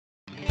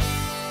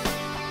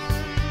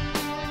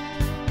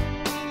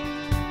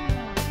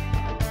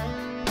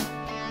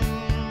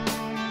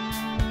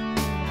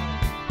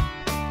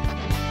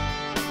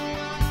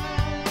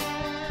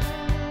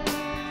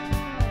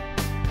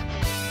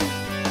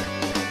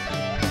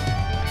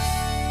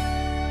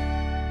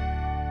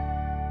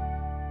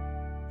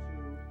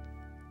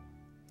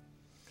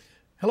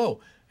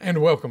Hello, and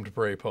welcome to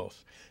Prairie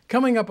Pulse.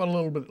 Coming up a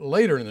little bit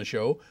later in the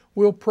show,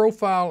 we'll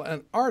profile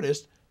an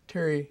artist,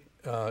 Terry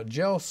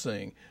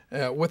Jelsing,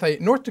 with a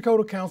North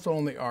Dakota Council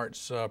on the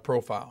Arts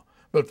profile.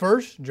 But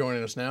first,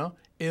 joining us now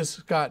is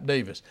Scott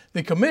Davis,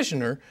 the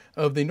Commissioner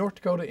of the North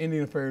Dakota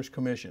Indian Affairs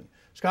Commission.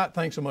 Scott,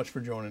 thanks so much for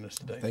joining us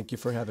today. Thank you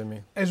for having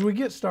me. As we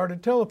get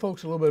started, tell the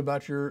folks a little bit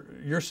about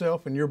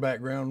yourself and your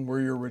background, where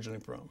you're originally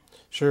from.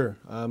 Sure.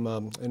 I'm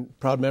a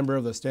proud member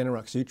of the Standing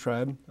Rock Sioux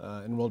Tribe,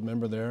 enrolled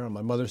member there on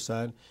my mother's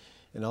side,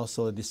 and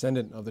also a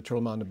descendant of the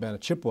Turtle Mountain Band of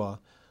Chippewa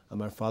on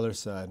my father's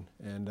side.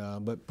 And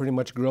but pretty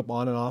much grew up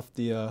on and off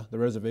the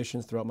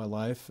reservations throughout my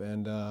life,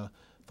 and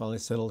finally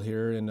settled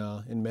here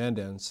in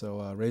Mandan.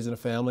 So raising a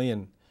family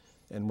and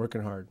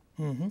working hard.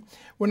 Mm-hmm.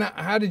 Well, now,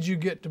 how did you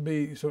get to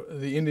be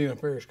the Indian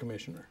Affairs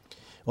Commissioner?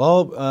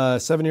 Well,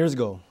 7 years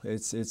ago.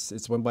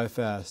 It's went by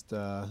fast.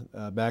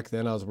 Back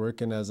then, I was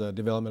working as a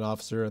development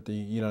officer at the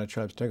United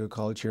Tribes Technical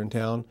College here in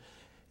town,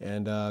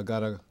 and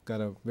got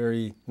a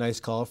very nice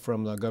call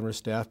from the governor's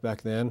staff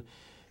back then,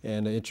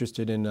 and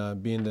interested in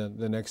being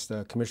the next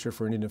commissioner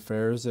for Indian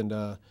Affairs.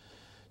 And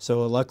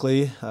so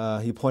luckily,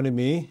 he appointed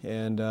me,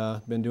 and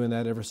been doing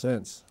that ever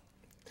since.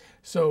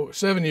 So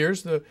 7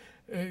 years. The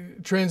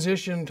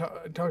transition,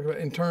 talk about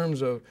in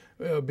terms of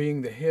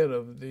being the head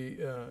of the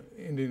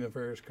Indian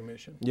Affairs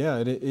Commission. Yeah,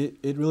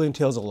 it really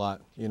entails a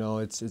lot. You know,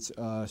 it's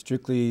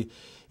strictly,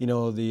 you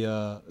know,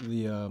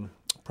 the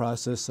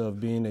process of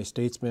being a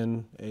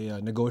statesman,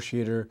 a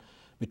negotiator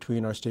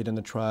between our state and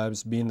the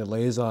tribes, being the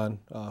liaison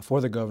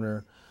for the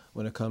governor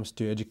when it comes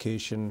to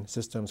education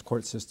systems,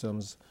 court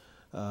systems,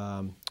 you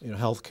know,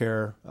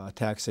 healthcare,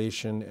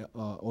 taxation,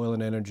 oil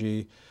and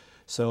energy.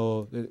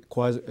 So it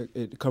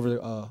covers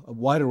a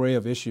wide array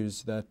of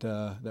issues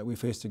that we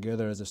face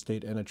together as a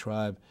state and a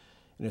tribe,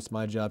 and it's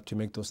my job to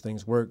make those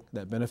things work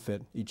that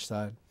benefit each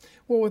side.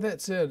 Well, with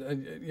that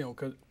said, you know,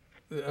 because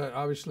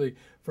obviously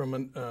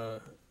from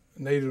a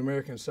Native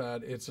American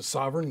side, it's a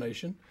sovereign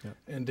nation, yep,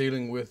 and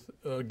dealing with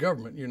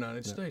government,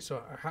 United yep States.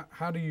 So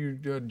how do you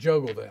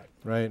juggle that?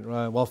 Right.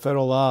 Well,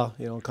 federal law,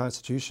 you know,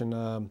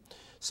 Constitution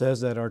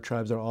says that our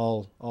tribes are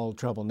all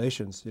tribal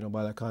nations, you know,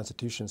 by that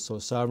Constitution. So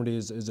sovereignty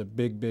is a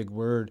big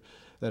word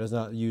that is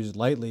not used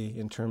lightly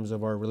in terms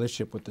of our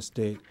relationship with the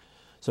state.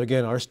 So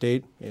again, our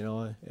state, you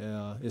know,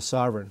 is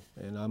sovereign,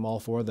 and I'm all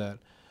for that.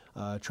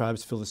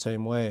 Tribes feel the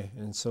same way,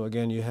 and so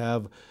again, you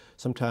have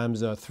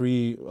sometimes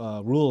three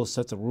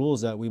sets of rules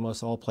that we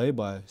must all play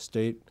by: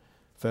 state,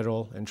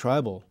 federal, and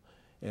tribal.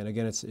 And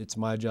again, it's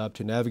my job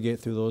to navigate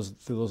through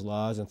those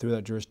laws and through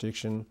that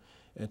jurisdiction,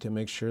 and to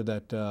make sure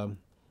that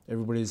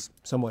everybody's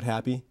somewhat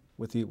happy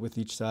with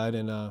each side,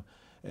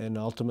 and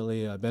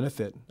ultimately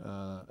benefit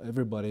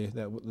everybody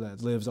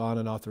that lives on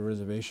and off the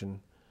reservation.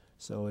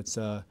 So it's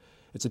a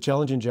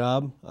challenging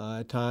job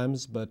at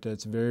times, but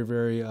it's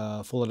very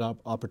full of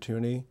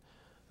opportunity.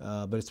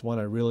 But it's one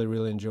I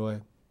really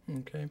enjoy.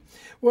 Okay.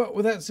 Well,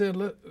 with that said,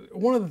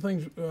 one of the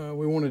things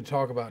we wanted to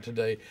talk about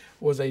today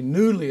was a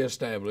newly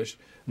established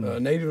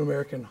Native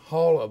American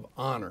Hall of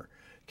Honor.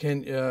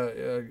 Can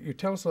you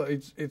tell us,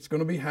 it's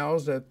going to be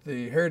housed at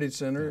the Heritage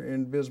Center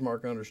in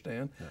Bismarck, I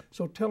understand. Yeah.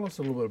 So tell us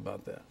a little bit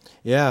about that.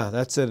 Yeah,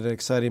 that's an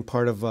exciting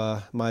part of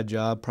my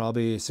job,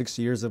 probably 6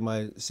 years of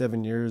my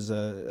 7 years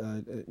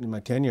in my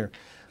tenure.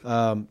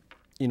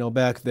 You know,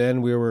 back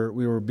then we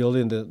were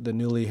building the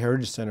newly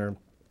Heritage Center,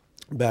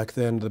 back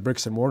then, the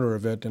bricks and mortar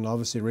of it, and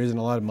obviously raising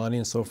a lot of money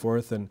and so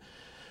forth. And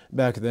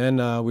back then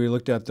we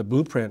looked at the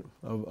blueprint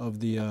of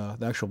the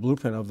actual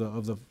blueprint of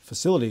the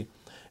facility.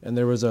 And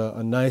there was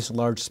a nice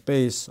large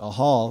space, a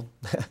hall,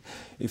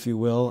 if you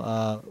will,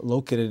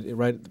 located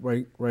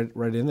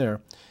right in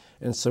there.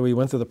 And so we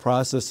went through the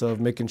process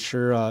of making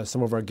sure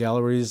some of our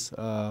galleries,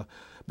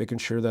 making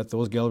sure that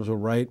those galleries were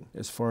right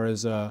as far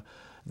as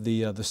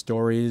the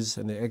stories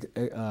and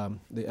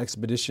the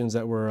expeditions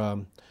that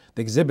were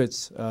the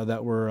exhibits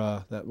that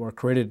were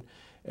created,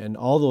 and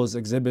all those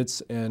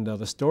exhibits and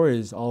the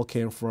stories all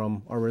came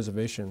from our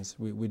reservations.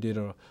 We did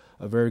a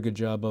very good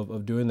job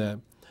of doing that.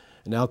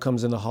 And now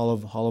comes in the Hall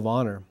of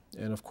Honor,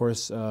 and of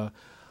course,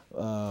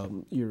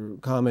 your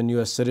common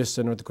U.S.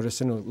 citizen, North Dakota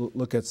citizen,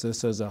 look at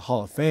this as a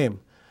Hall of Fame.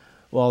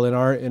 Well, in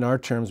our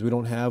terms, we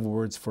don't have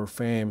words for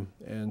fame,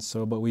 and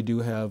so, but we do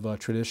have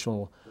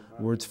traditional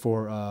words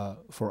for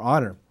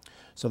honor.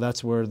 So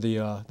that's where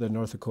the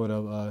North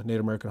Dakota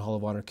Native American Hall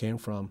of Honor came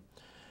from.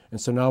 And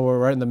so now we're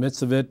right in the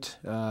midst of it.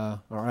 Our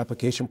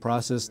application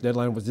process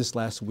deadline was this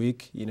last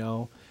week, you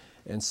know.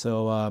 And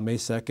so May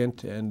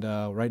 2nd, and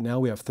right now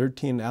we have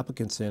 13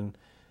 applicants in,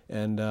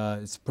 and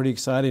it's pretty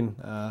exciting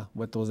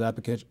what those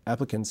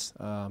applicants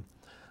are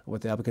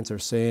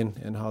saying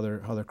and how they're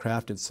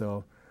crafted.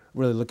 So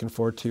really looking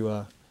forward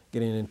to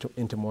getting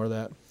into more of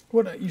that.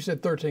 What you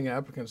said 13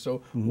 applicants.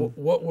 So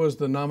what was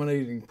the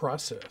nominating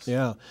process?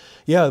 Yeah.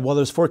 Well,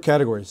 there's 4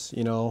 categories.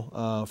 You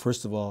know,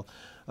 first of all.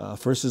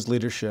 First is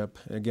leadership.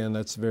 Again,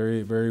 that's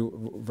very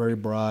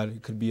broad.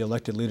 It could be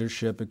elected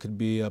leadership. It could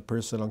be a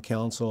person on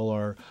council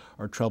or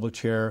tribal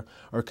chair,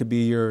 or it could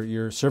be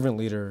your servant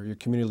leader, your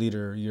community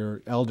leader,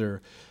 your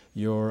elder,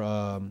 your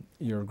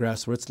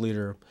grassroots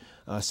leader.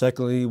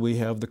 Secondly, we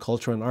have the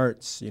culture and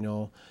arts. You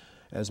know,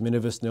 as many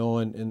of us know,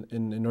 in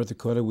North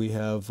Dakota, we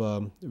have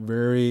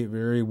very,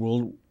 very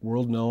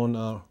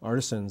world-known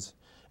artisans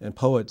and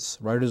poets,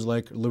 writers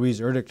like Louise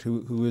Erdrich,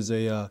 who is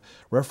a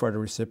Rough Rider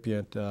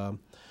recipient.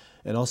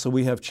 And also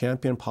we have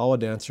champion powwow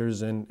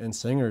dancers and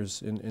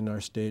singers in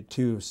our state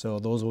too, so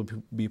those will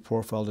be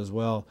profiled as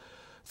well.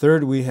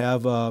 Third, we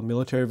have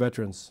military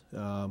veterans.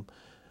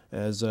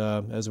 As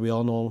we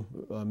all know,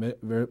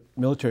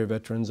 military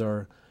veterans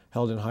are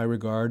held in high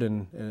regard,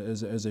 and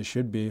as they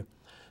should be.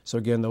 So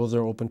again, those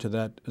are open to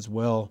that as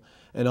well.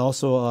 And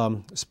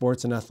also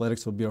sports and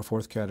athletics will be our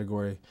fourth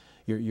category.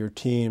 Your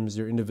teams,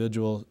 your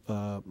individual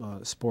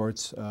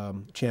sports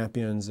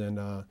champions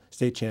and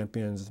state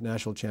champions,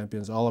 national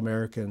champions,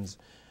 All-Americans.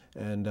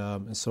 And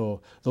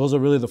so those are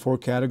really the four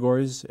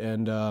categories,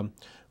 and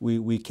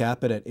we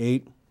cap it at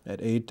eight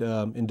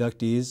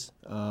inductees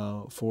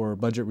for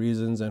budget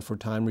reasons and for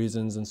time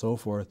reasons and so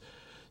forth.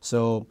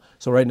 So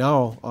right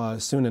now,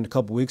 soon in a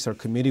couple weeks, our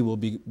committee will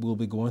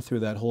be going through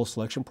that whole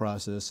selection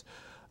process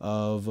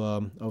of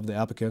the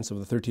applicants, of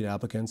the 13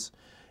 applicants,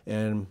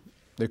 and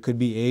there could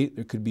be 8,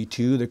 there could be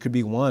 2, there could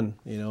be 1.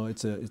 You know,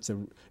 it's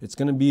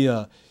going to be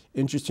a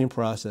interesting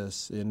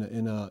process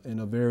in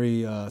a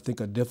very I think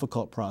a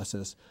difficult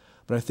process,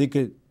 but I think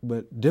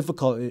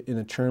difficult in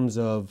the terms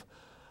of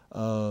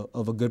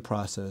a good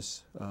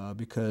process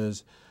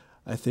because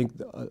I think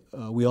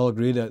we all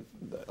agree that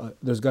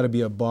there's got to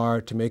be a bar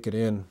to make it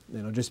in.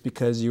 You know, just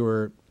because you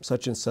were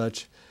such and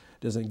such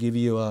doesn't give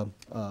you a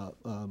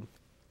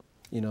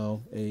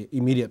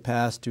immediate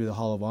pass to the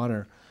Hall of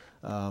Honor.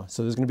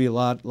 So there's going to be a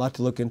lot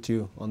to look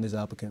into on these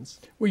applicants.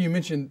 Well, you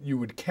mentioned you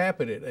would cap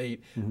it at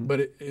 8,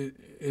 but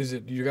is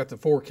it you got the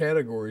 4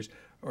 categories?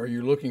 Are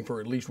you looking for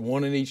at least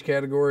 1 in each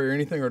category or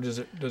anything, or does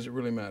it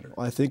really matter?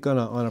 Well, I think on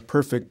a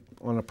perfect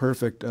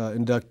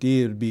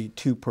inductee, it would be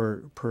 2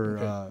 per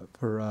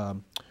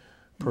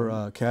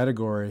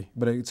category.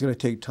 But it's going to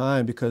take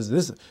time because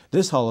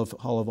this Hall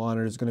of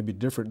Honor is going to be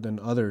different than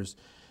others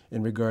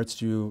in regards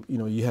to, you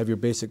know, you have your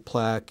basic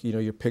plaque, you know,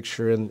 your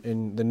picture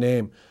and the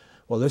name.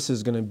 Well, this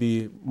is going to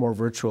be more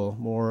virtual,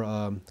 more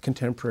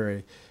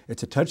contemporary.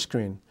 It's a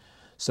touchscreen.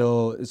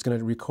 So it's going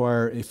to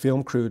require a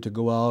film crew to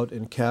go out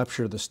and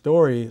capture the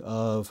story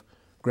of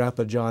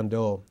Grandpa John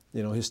Doe,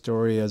 you know, his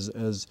story as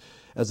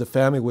a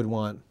family would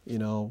want, you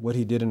know, what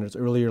he did in his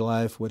earlier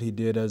life, what he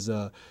did as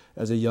a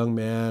young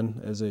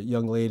man, as a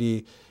young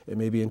lady, and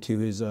maybe into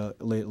his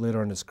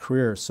later in his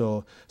career.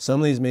 So some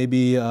of these may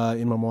be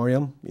in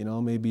memoriam, you know,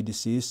 may be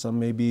deceased, some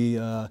may be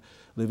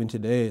living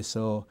today.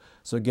 So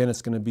again,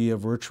 it's going to be a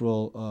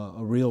virtual,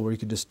 a reel where you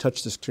could just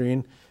touch the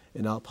screen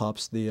and out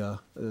pops the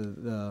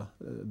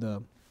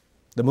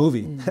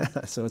movie.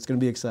 So it's going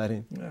to be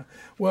exciting. Yeah.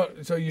 Well,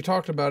 so you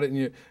talked about it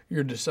and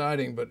you're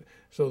deciding, but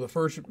so the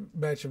first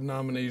batch of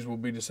nominees will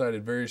be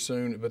decided very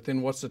soon, but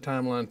then what's the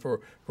timeline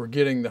for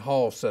getting the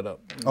hall set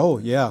up? Oh,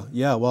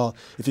 yeah. Well,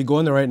 if you go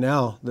in there right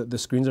now, the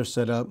screens are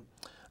set up.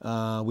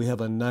 We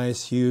have a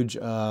nice, huge,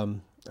 I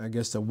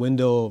guess, a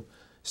window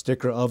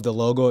sticker of the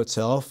logo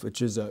itself, which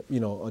is a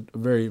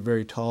very,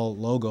 very tall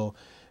logo,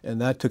 and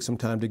that took some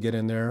time to get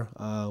in there.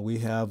 We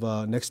have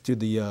next to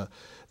the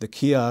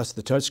kiosk,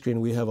 the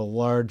touchscreen, we have a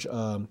large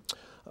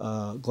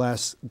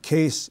glass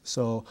case.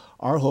 So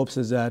our hopes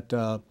is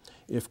that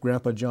if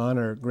Grandpa John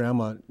or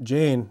Grandma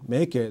Jane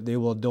make it, they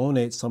will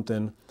donate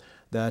something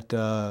that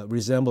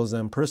resembles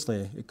them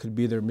personally. It could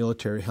be their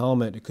military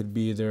helmet, it could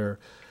be their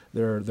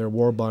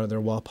war bonnet, their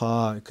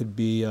wapa, it could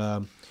be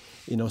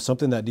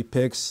something that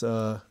depicts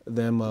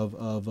them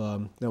of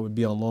that would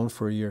be on loan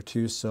for a year or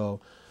two. So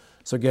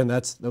again,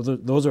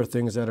 those are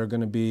things that are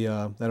going to be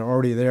that are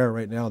already there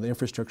right now. The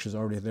infrastructure is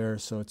already there,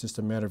 so it's just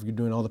a matter of you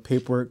doing all the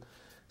paperwork,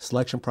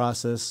 selection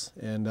process,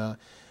 and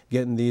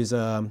getting these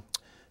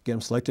get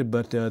them selected.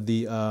 But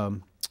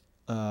the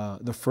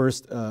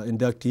first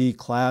inductee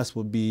class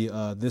will be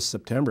this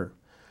September,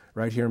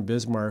 right here in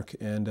Bismarck,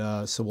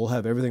 and so we'll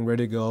have everything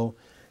ready to go,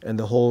 and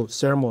the whole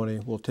ceremony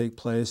will take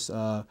place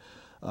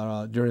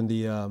during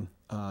the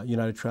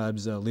United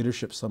Tribes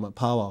Leadership Summit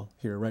powwow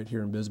right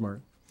here in Bismarck.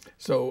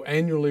 So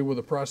annually, will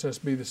the process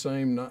be the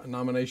same,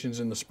 nominations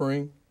in the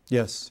spring?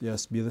 Yes,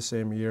 be the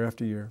same year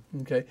after year.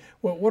 Okay.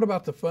 Well, what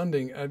about the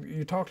funding?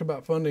 You talked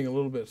about funding a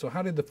little bit. So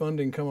how did the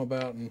funding come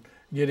about in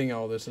getting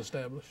all this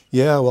established?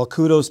 Yeah, well,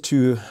 kudos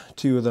to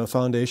the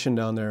foundation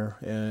down there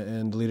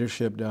and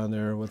leadership down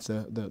there with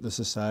the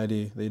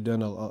society. They've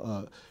done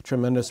a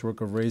tremendous work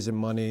of raising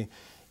money,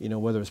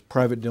 whether it's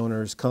private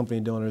donors,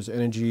 company donors,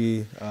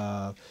 energy,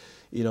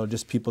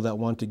 just people that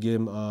want to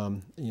give,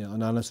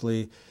 and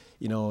honestly,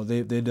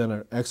 they've done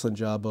an excellent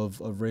job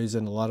of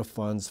raising a lot of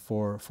funds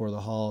for the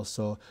hall.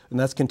 So, and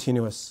that's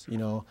continuous.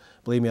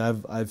 Believe me,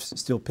 I've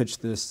still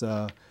pitched this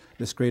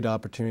great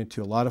opportunity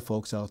to a lot of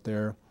folks out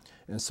there,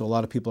 and so a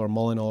lot of people are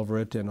mulling over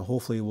it, and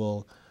hopefully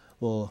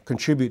will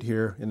contribute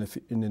here in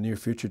the near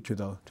future to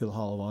the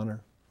Hall of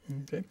Honor.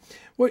 Okay.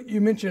 Well,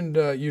 you mentioned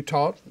you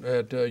taught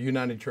at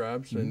United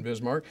Tribes in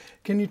Bismarck.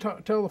 Can you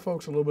tell the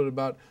folks a little bit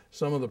about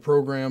some of the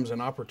programs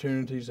and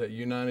opportunities that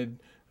United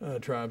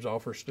tribes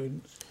offer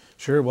students?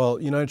 Sure.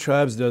 Well, United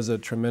Tribes does a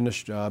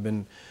tremendous job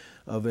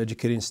of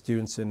educating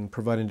students and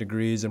providing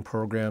degrees and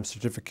programs,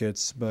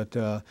 certificates, but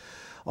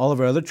all of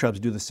our other tribes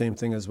do the same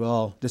thing as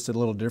well, just a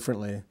little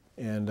differently,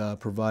 and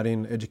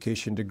providing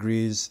education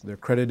degrees. They're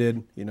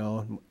credited,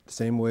 the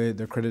same way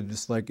they're credited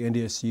just like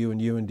NDSU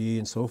and UND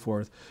and so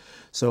forth.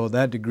 So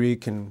that degree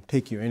can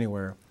take you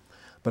anywhere.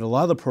 But a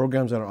lot of the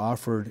programs that are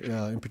offered,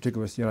 in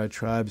particular with United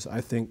Tribes,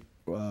 I think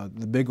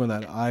the big one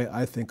that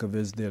I think of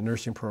is the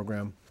nursing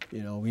program.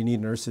 We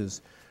need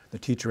nurses. The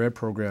teacher ed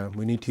program,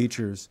 we need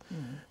teachers.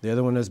 Mm-hmm. The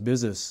other one is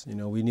business.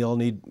 We all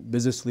need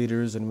business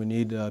leaders, and we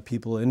need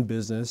people in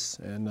business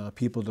and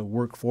people to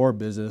work for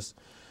business.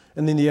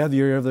 And then you have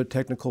the other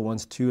technical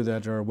ones too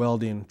that are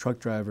welding, truck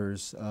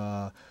drivers,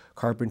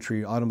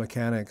 carpentry, auto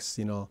mechanics,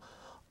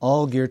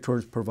 all geared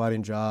towards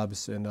providing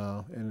jobs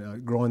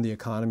and growing the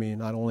economy,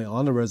 not only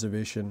on the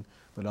reservation,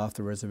 but off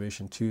the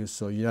reservation too.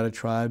 So United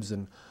Tribes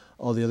and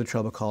all the other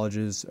tribal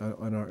colleges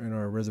in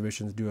our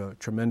reservations do a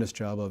tremendous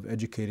job of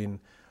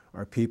educating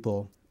our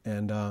people.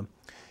 And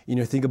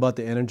think about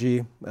the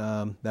energy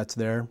that's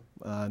there,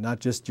 not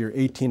just your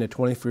 18 to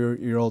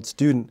 24-year-old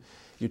student.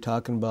 You're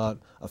talking about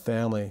a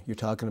family. You're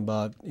talking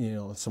about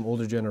some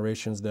older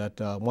generations that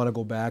want to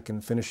go back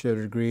and finish their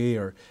degree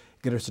or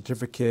get a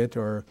certificate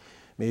or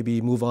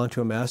maybe move on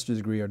to a master's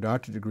degree or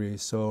doctorate degree.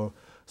 So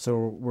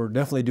we're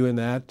definitely doing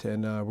that,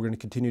 and we're going to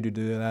continue to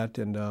do that.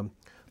 And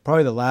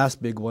probably the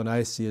last big one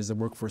I see is the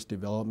workforce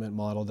development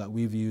model that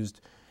we've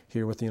used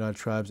here with the United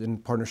Tribes in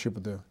partnership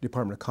with the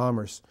Department of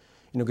Commerce.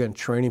 Again,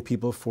 training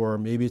people for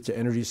maybe it's the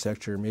energy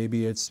sector,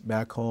 maybe it's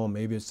back home,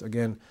 maybe it's,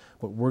 again,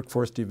 but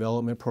workforce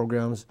development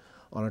programs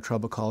on our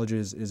tribal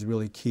colleges is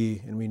really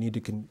key, and we need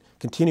to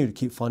continue to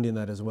keep funding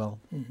that as well.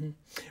 Mm-hmm.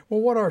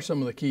 Well, what are some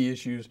of the key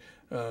issues,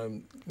 that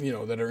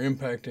are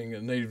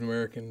impacting Native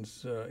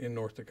Americans in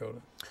North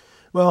Dakota?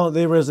 Well,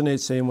 they resonate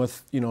same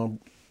with,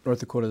 North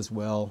Dakota as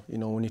well.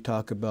 When you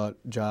talk about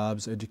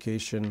jobs,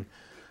 education,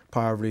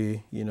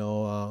 poverty,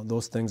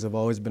 those things have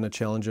always been a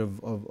challenge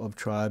of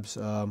tribes.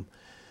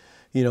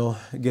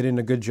 Getting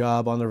a good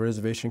job on the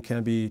reservation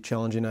can be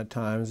challenging at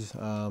times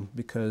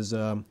because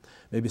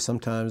maybe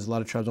sometimes a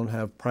lot of tribes don't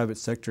have private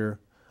sector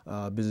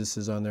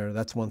businesses on there.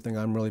 That's one thing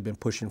I've really been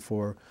pushing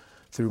for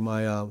through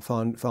my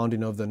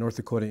founding of the North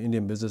Dakota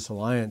Indian Business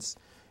Alliance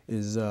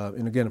is,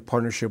 and again, a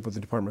partnership with the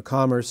Department of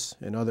Commerce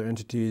and other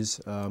entities,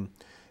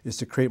 is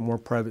to create more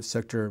private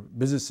sector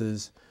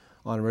businesses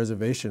on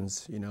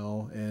reservations,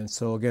 and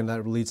so again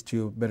that leads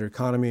to a better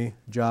economy,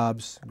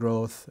 jobs,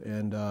 growth,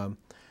 and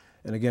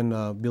again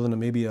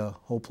building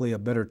hopefully a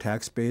better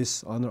tax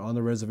base on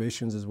the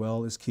reservations as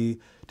well is key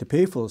to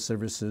pay for those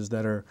services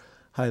that are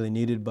highly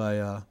needed by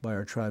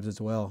our tribes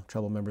as well,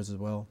 tribal members as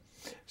well.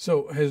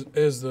 So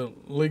has the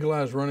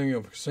legalized running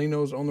of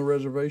casinos on the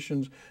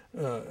reservations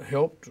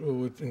helped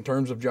in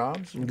terms of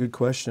jobs? Good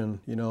question.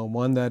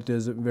 One that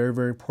is very,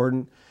 very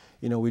important.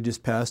 We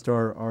just passed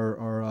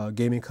our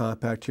gaming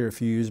compact here a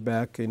few years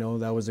back.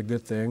 That was a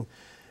good thing,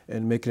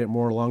 and making it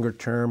more longer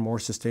term, more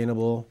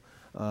sustainable.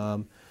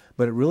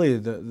 But it really,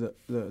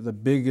 the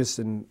biggest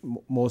and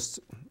most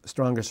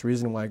strongest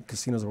reason why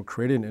casinos were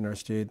created in our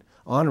state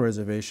on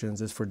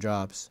reservations is for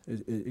jobs.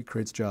 It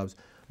creates jobs.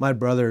 My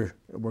brother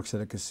works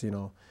at a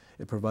casino.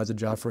 It provides a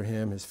job for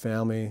him, his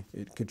family.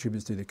 It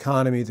contributes to the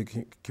economy,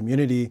 the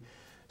community,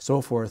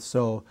 so forth.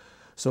 So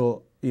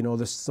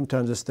there's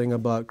sometimes this thing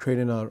about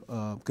creating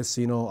a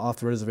casino off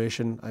the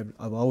reservation.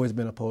 I've always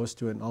been opposed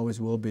to it and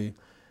always will be.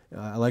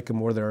 I like them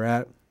where they're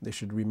at. They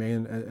should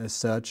remain as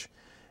such,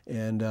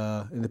 and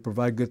they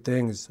provide good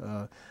things.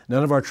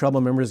 None of our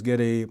tribal members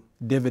get a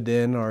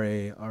dividend or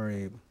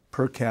a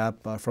per cap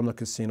from the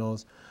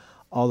casinos.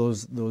 All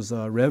those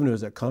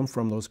revenues that come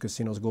from those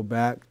casinos go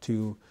back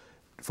to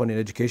funding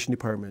education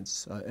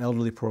departments,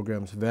 elderly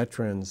programs,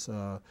 veterans,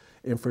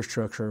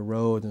 infrastructure,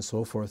 roads, and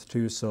so forth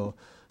too. So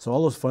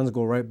all those funds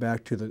go right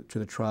back to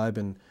the tribe,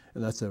 and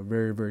that's a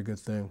very, very good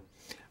thing.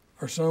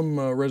 Are some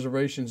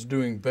reservations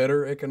doing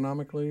better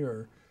economically,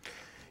 or?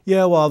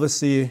 Yeah, well,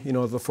 obviously,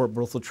 the Fort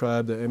Berthold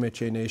tribe, the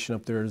MHA Nation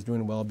up there is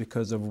doing well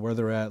because of where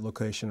they're at,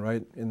 location,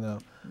 right in the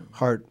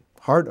heart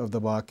of the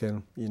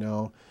Bakken,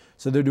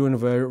 So they're doing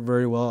very,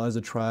 very well as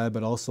a tribe,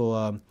 but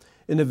also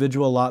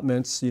individual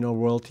allotments,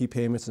 royalty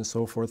payments and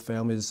so forth.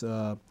 Families,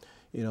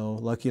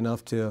 lucky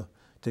enough to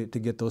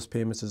get those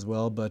payments as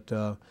well. But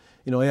so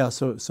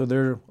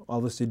they're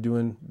obviously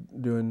doing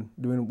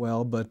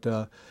well. But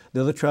the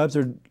other tribes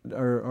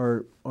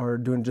are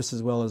doing just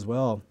as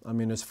well. I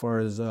mean, as far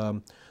as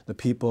the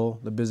people,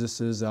 the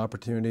businesses, the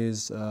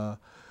opportunities,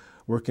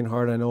 working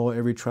hard. I know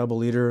every tribal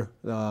leader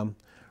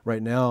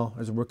right now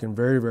is working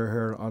very, very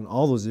hard on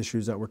all those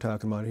issues that we're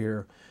talking about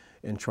here,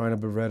 and trying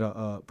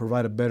to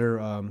provide a better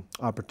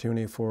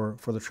opportunity for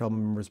the tribal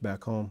members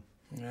back home.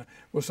 Yeah.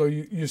 Well, so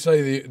you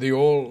say the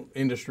oil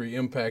industry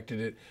impacted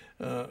it.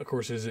 Of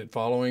course, is it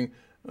following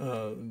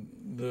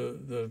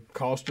the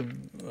cost of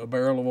a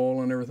barrel of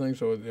oil and everything?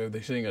 So are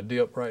they seeing a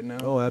dip right now?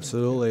 Oh,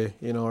 absolutely.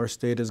 Our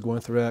state is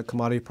going through that.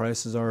 Commodity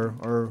prices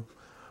are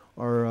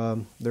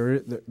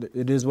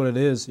it is what it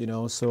is, you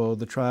know. So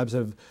the tribes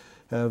have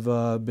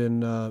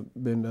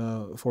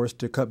been forced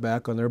to cut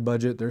back on their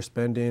budget, their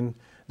spending,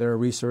 their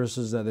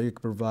resources that they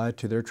can provide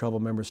to their tribal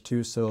members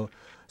too. So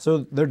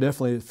they're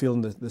definitely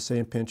feeling the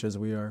same pinch as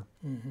we are.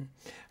 Mm-hmm.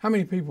 How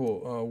many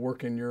people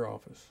work in your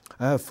office?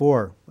 I have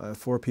four. I have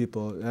four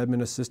people: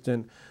 admin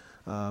assistant,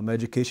 my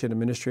education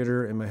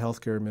administrator, and my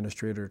healthcare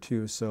administrator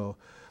too. So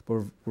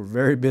we're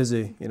very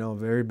busy, you know,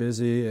 very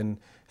busy, and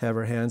have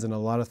our hands in a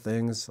lot of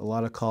things, a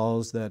lot of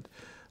calls that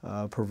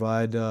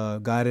provide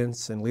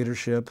guidance and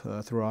leadership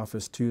through our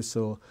office too.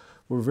 So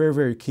we're very,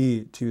 very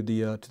key to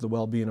the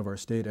well-being of our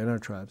state and our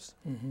tribes.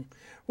 Mm-hmm.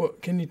 Well,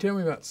 can you tell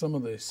me about some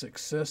of the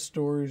success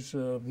stories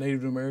of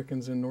Native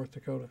Americans in North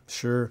Dakota?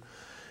 Sure.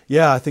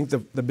 Yeah, I think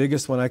the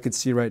biggest one I could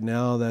see right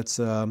now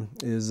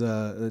is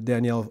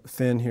Danielle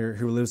Finn here,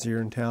 who lives here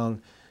in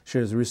town. She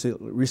was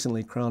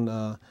recently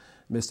crowned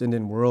Miss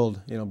Indian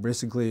World. You know,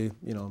 basically,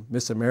 you know,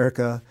 Miss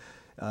America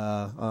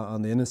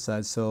on the Indian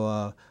side.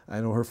 So I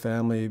know her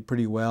family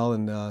pretty well,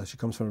 and she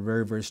comes from a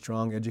very, very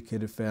strong,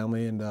 educated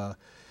family. And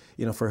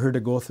you know, for her to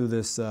go through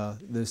this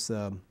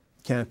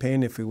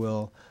campaign, if you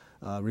will,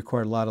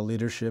 required a lot of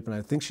leadership. And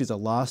I think she's a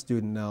law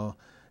student now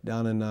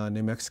down in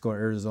New Mexico,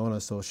 Arizona,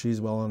 so she's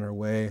well on her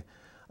way.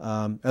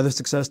 Other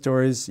success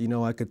stories, you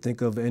know, I could think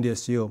of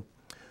NDSU,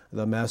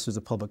 the Masters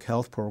of Public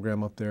Health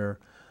program up there,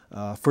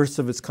 first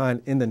of its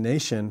kind in the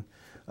nation,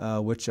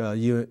 which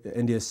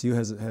NDSU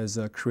has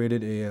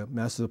created a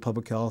Masters of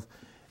Public Health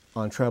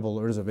on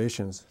tribal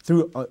reservations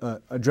through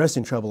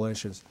addressing tribal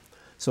issues.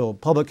 So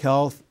public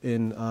health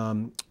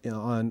through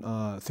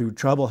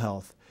tribal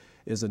health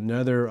is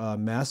another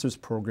master's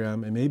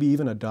program, and maybe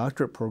even a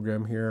doctorate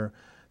program here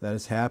that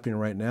is happening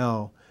right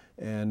now,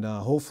 and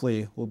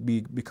hopefully will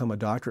become a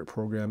doctorate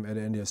program at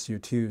NDSU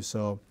too.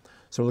 So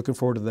we're looking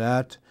forward to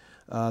that.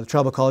 The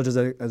tribal colleges,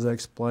 as I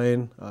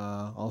explained,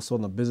 also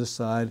on the business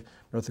side,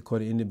 North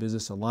Dakota Indian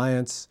Business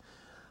Alliance.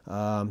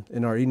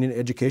 In our Indian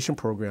education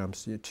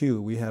programs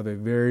too, we have a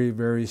very,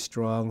 very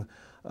strong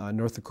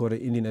North Dakota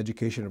Indian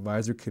Education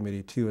Advisory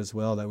Committee too as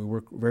well, that we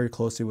work very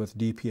closely with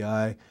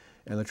DPI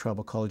and the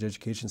tribal college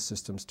education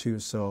systems too.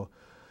 So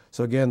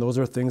again, those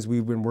are things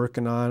we've been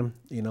working on.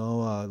 You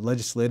know,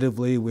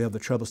 legislatively, we have the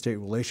Tribal State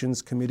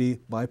Relations Committee,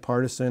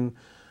 bipartisan,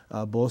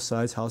 both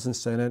sides, House and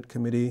Senate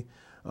committee,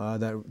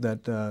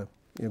 that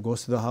you know,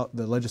 goes through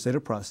the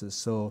legislative process.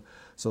 So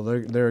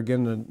they're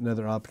again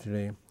another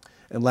opportunity.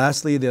 And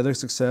lastly, the other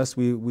success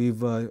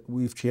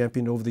we've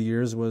championed over the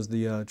years was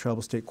the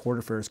Tribal State Court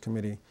Affairs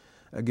Committee.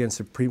 Again,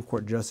 Supreme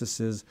Court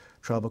justices,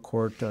 tribal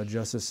court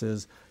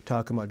justices,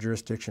 talking about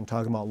jurisdiction,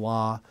 talking about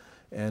law,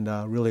 and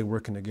really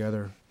working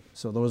together.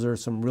 So those are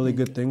some really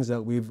good things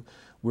that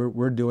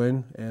we're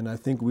doing, and I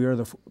think we are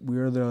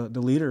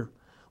the leader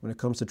when it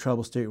comes to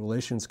tribal state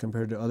relations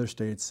compared to other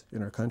states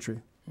in our country.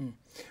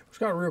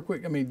 Scott, real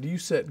quick, I mean, do you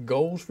set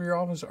goals for your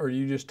office, or do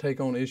you just take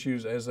on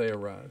issues as they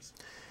arise?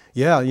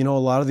 Yeah, you know, a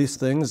lot of these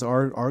things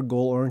are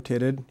goal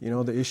oriented. You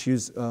know, the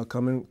issues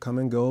come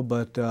and go,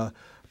 but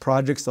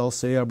projects, I'll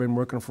say, I've been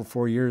working for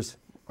 4 years,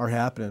 are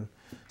happening.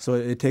 So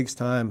it takes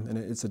time, and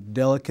it's a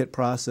delicate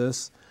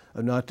process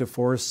of not to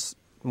force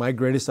my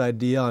greatest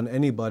idea on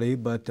anybody,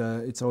 but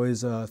it's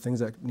always things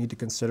that need to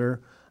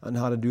consider on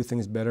how to do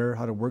things better,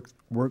 how to work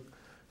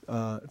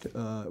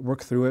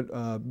through it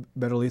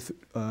betterly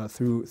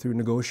through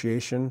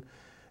negotiation,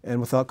 and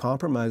without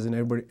compromising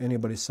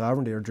anybody's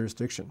sovereignty or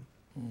jurisdiction.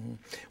 Mm-hmm.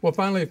 Well,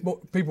 finally, if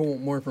people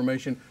want more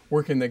information,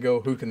 where can they go?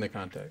 Who can they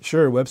contact?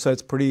 Sure,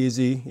 website's pretty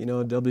easy. You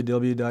know,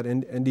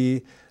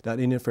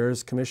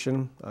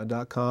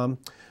 www.nd.indianaffairscommission.com.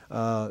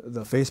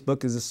 The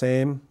Facebook is the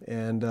same,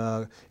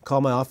 and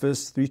call my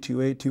office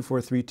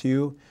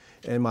 328-2432.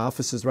 And my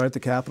office is right at the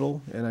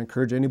Capitol, and I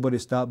encourage anybody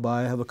to stop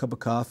by, have a cup of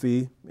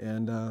coffee,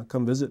 and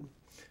come visit.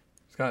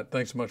 Scott,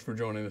 thanks so much for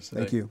joining us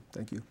today. Thank you.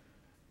 Thank you.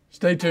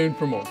 Stay tuned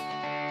for more.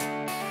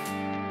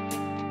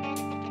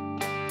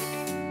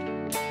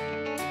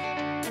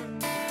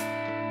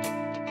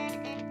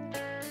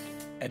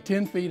 At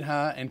 10 feet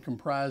high and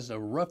comprised of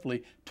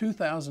roughly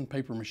 2,000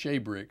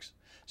 papier-mâché bricks,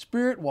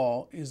 Spirit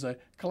Wall is a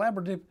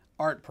collaborative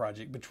art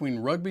project between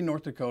Rugby,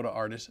 North Dakota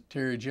artist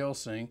Terry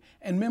Jelsing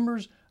and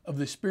members of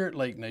the Spirit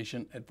Lake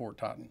Nation at Fort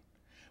Totten.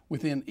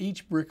 Within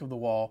each brick of the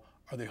wall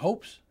are the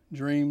hopes,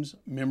 dreams,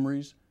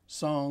 memories,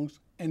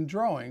 songs, and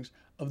drawings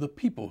of the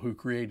people who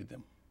created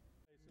them.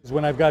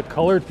 When I've got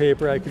colored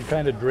paper, I can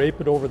kind of drape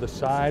it over the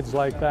sides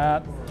like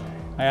that.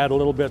 I add a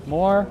little bit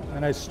more,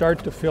 and I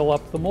start to fill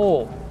up the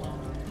mold.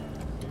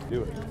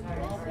 Do it.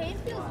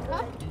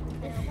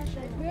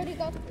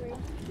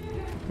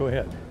 Go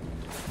ahead.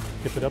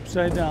 Tip it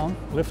upside down,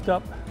 lift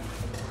up,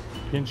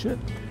 pinch it,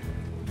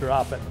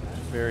 drop it.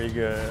 Very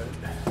good.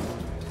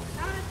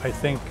 I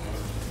think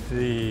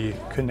the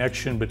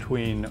connection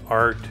between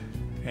art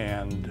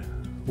and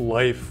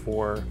life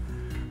for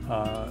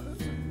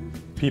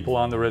people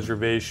on the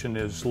reservation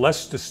is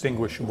less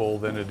distinguishable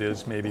than it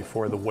is maybe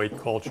for the white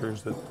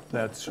cultures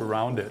that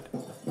surround it.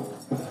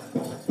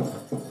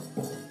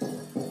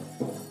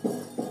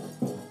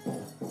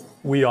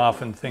 We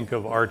often think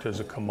of art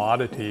as a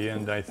commodity,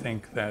 and I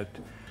think that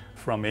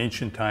from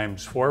ancient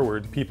times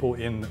forward, people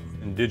in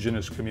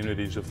indigenous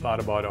communities have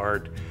thought about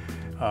art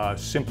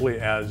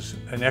simply as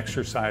an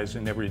exercise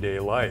in everyday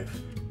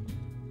life.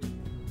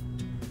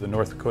 The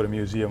North Dakota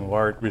Museum of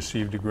Art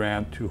received a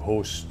grant to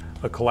host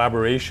a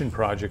collaboration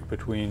project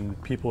between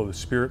people of the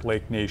Spirit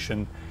Lake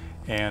Nation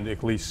and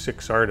at least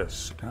 6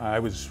 artists. I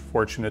was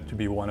fortunate to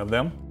be one of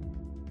them.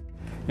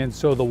 And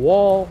so the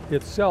wall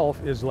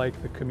itself is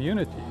like the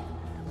community,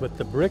 but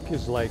the brick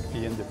is like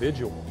the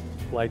individual,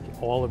 like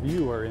all of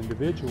you are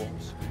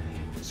individuals.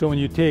 So when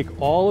you take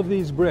all of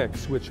these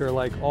bricks, which are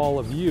like all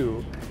of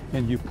you,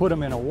 and you put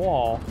them in a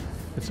wall,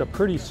 it's a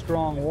pretty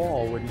strong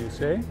wall, wouldn't you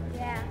say?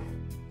 Yeah.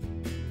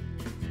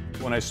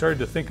 When I started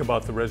to think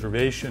about the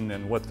reservation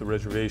and what the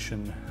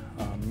reservation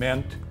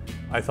meant,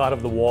 I thought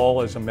of the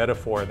wall as a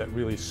metaphor that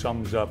really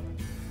sums up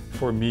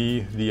for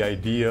me the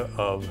idea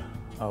of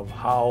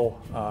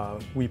how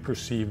we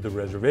perceive the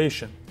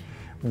reservation.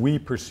 We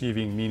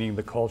perceiving meaning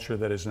the culture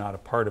that is not a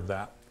part of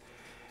that.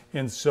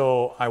 And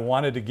so I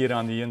wanted to get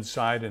on the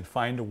inside and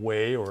find a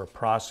way or a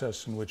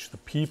process in which the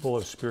people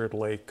of Spirit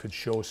Lake could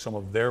show some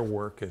of their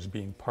work as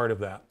being part of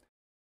that.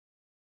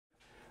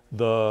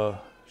 The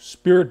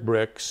Spirit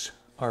bricks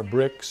are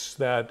bricks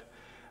that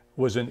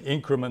was an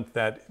increment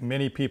that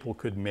many people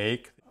could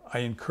make. I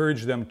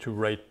encourage them to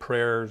write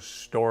prayers,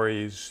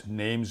 stories,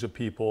 names of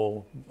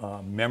people,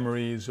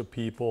 memories of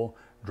people,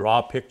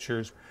 draw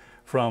pictures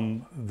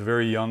from the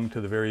very young to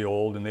the very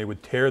old, and they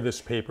would tear this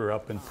paper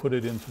up and put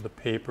it into the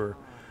paper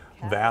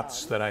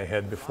vats that I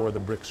had before the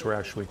bricks were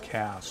actually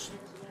cast.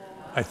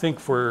 I think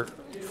for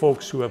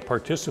folks who have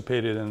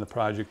participated in the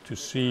project to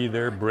see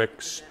their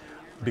bricks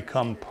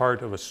become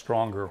part of a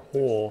stronger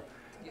whole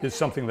is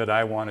something that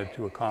I wanted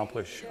to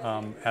accomplish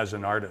as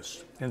an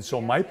artist. And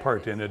so my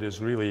part in it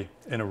is really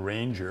an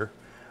arranger,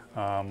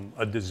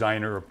 a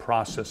designer of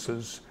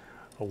processes,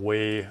 a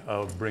way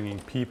of bringing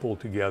people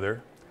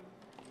together.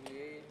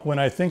 When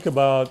I think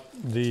about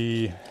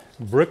the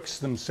bricks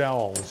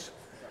themselves,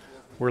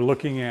 we're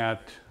looking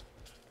at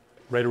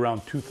right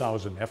around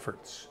 2,000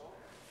 efforts,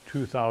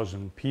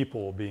 2,000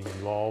 people being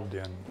involved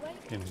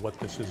in what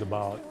this is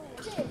about.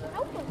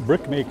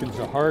 Brick making's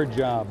a hard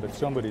job, but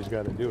somebody's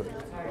got to do it.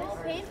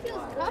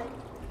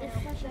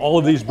 All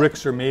of these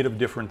bricks are made of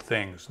different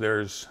things.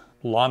 There's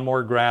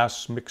lawnmower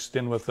grass mixed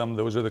in with them.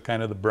 Those are the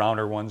kind of the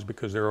browner ones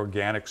because they're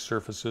organic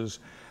surfaces.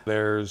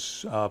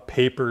 There's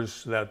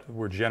papers that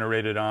were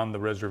generated on the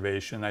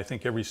reservation. I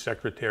think every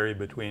secretary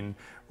between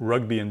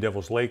Rugby and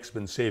Devil's Lake's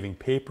been saving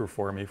paper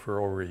for me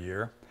for over a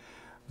year.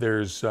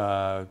 There's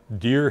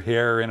deer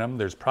hair in them.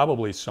 There's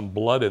probably some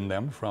blood in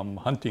them from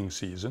hunting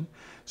season.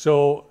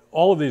 So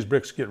all of these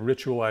bricks get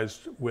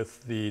ritualized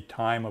with the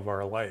time of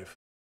our life.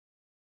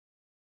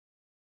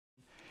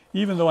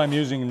 Even though I'm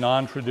using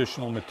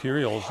non-traditional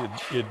materials,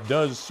 it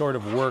does sort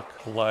of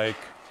work like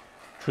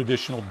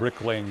traditional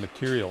bricklaying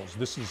materials.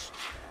 This is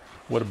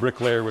what a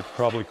bricklayer would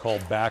probably call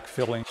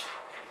backfilling.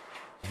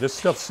 This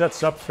stuff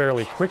sets up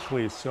fairly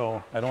quickly,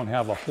 so I don't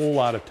have a whole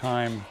lot of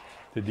time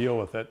to deal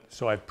with it.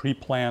 So I've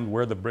pre-planned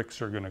where the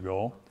bricks are going to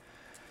go.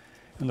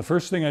 And the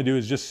first thing I do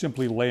is just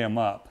simply lay them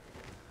up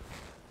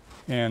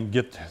and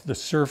get the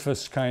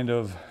surface kind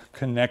of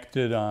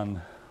connected on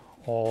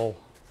all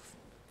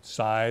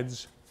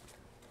sides.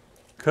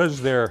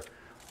 Because they're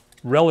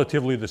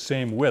relatively the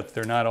same width,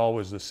 they're not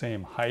always the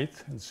same height.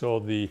 And so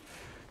the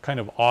kind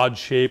of odd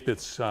shape,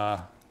 it's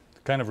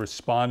kind of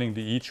responding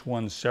to each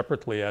one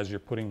separately as you're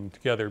putting them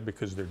together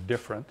because they're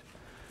different.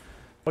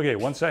 Okay,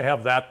 once I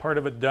have that part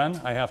of it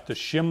done, I have to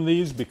shim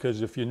these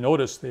because if you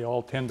notice, they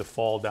all tend to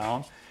fall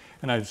down.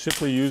 And I'm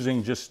simply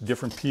using just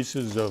different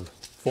pieces of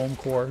foam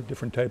core,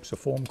 different types of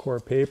foam core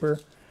paper.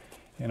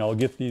 And I'll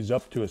get these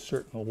up to a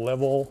certain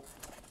level.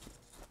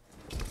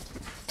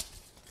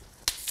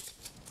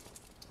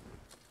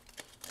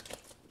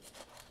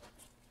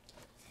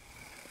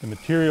 The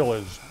material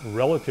is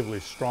relatively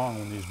strong.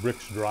 When these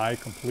bricks dry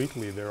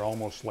completely, they're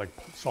almost like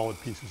solid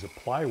pieces of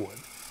plywood.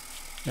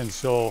 And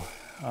so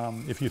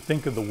if you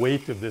think of the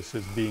weight of this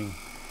as being,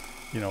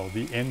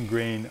 the end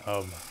grain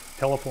of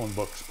telephone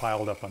books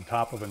piled up on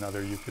top of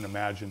another, you can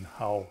imagine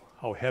how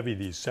heavy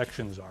these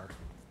sections are.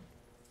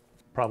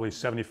 Probably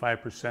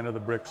 75% of the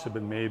bricks have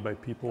been made by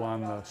people on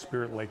the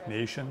Spirit Lake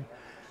Nation.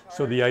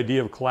 So the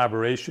idea of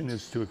collaboration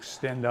is to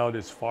extend out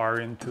as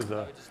far into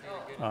the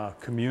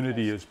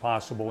community as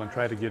possible and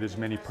try to get as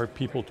many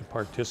people to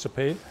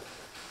participate.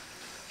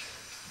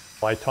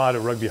 I taught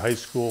at Rugby High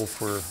School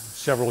for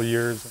several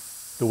years.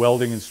 The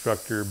welding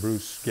instructor,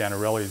 Bruce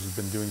Ganarelli, has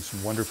been doing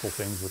some wonderful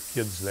things with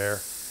kids there,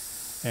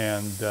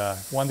 and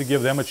wanted to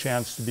give them a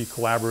chance to be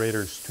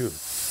collaborators too.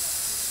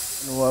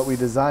 What we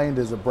designed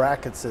is a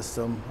bracket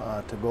system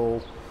to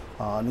go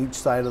on each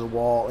side of the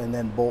wall and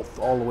then bolt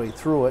all the way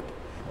through it.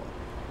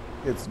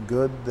 It's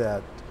good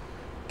that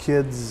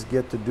kids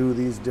get to do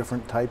these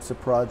different types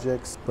of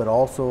projects, but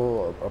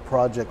also a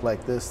project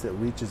like this that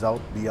reaches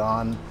out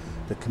beyond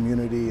the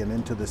community and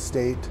into the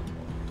state.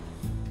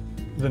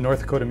 The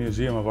North Dakota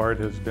Museum of Art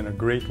has been a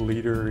great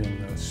leader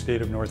in the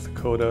state of North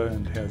Dakota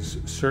and has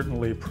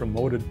certainly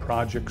promoted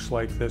projects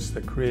like this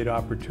that create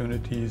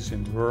opportunities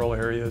in rural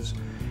areas.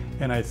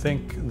 And I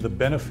think the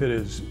benefit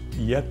is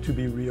yet to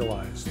be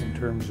realized in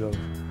terms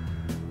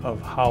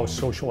of how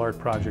social art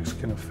projects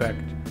can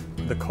affect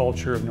the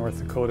culture of North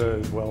Dakota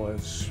as well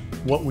as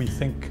what we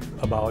think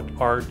about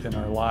art in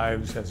our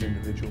lives as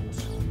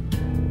individuals.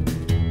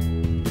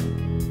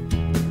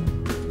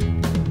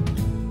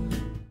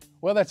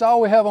 Well, that's all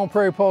we have on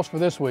Prairie Pulse for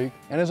this week.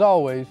 And as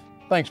always,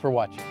 thanks for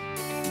watching.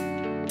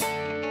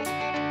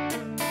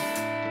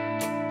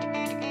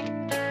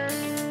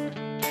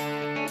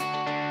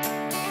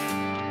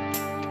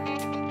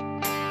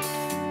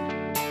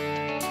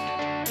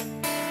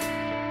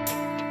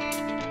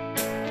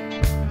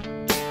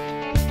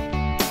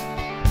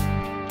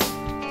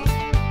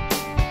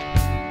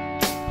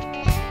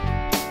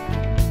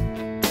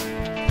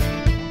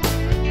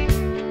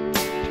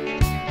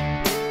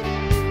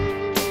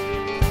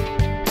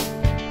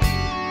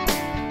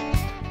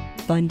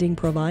 Funding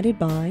provided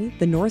by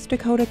the North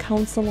Dakota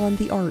Council on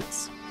the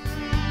Arts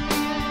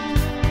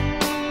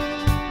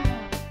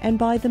and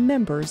by the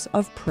members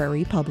of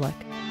Prairie Public.